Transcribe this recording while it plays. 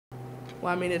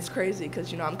Well, I mean, it's crazy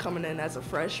because, I'm coming in as a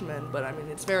freshman, but I mean,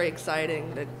 it's very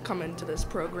exciting to come into this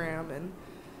program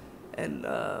and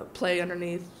play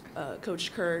underneath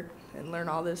Coach Kurt and learn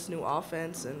all this new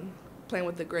offense and playing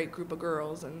with a great group of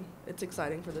girls, and it's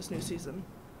exciting for this new season.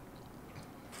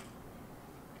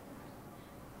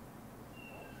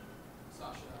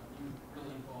 Sasha, you were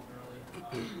really involved early.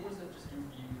 What does that just do for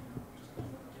you, just getting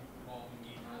involved in the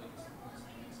game early?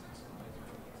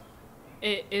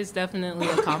 It is definitely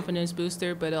a confidence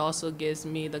booster, but it also gives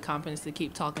me the confidence to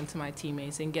keep talking to my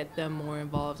teammates and get them more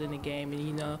involved in the game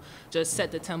and, just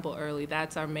set the tempo early.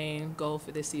 That's our main goal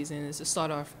for this season, is to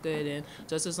start off good. And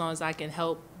just as long as I can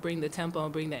help bring the tempo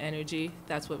and bring the energy,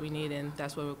 that's what we need, and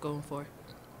that's what we're going for.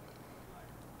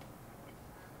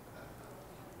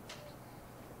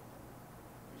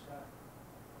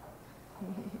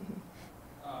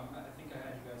 I think I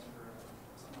had you guys for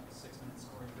something like a 6-minute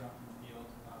scoring drought in the field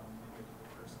midway through the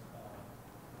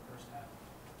first half.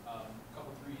 A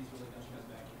couple threes really got you guys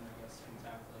back in there, I guess, and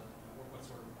Tabitha. What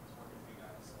sort of was working for you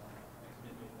guys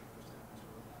midway through the first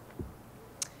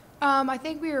half? I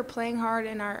think we were playing hard,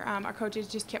 and our coaches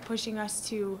just kept pushing us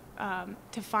to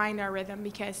find our rhythm,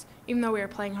 because even though we were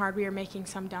playing hard, we were making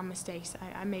some dumb mistakes.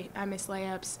 I missed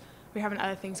layups. We were having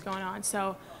other things going on.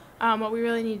 So what we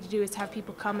really need to do is have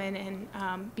people come in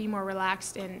and be more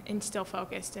relaxed and still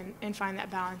focused and find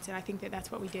that balance. And I think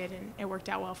that's what we did, and it worked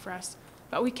out well for us.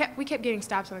 But we kept getting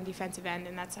stops on the defensive end,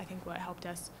 and that's, I think, what helped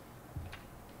us.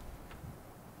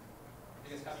 I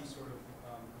guess how do you sort of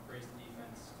praise the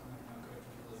defense? Coach really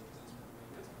presents with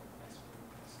the way defensively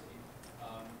in the state.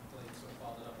 Like sort of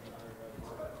followed it up with other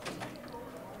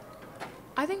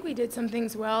I think we did some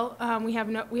things well. We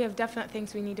have definite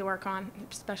things we need to work on,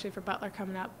 especially for Butler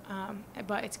coming up.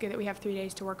 But it's good that we have 3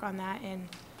 days to work on that, and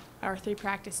our 3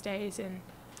 practice days. And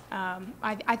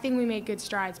I think we made good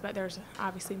strides, but there's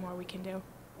obviously more we can do.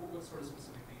 What sort of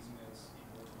specific things you guys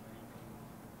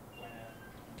point at,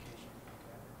 communication?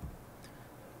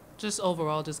 Just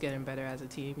overall, just getting better as a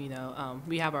team.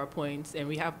 We have our points, and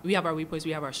we have our weak points,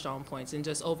 we have our strong points, and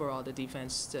just overall the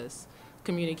defense, just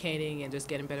communicating and just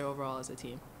getting better overall as a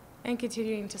team. And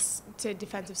continuing to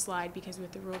defensive slide, because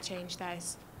with the rule change, that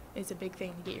is a big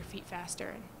thing to get your feet faster,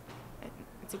 and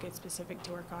it's a good specific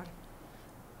to work on.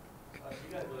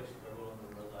 You guys really struggled on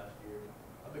the road last year.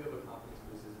 How big of a confidence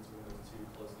boost is it to win those 2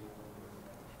 close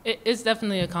games? It's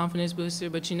definitely a confidence booster,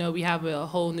 but we have a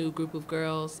whole new group of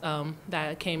girls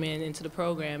that came into the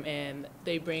program, and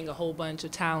they bring a whole bunch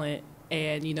of talent,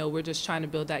 and we're just trying to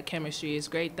build that chemistry. It's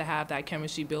great to have that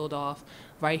chemistry build off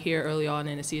right here early on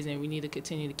in the season. We need to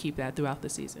continue to keep that throughout the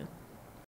season.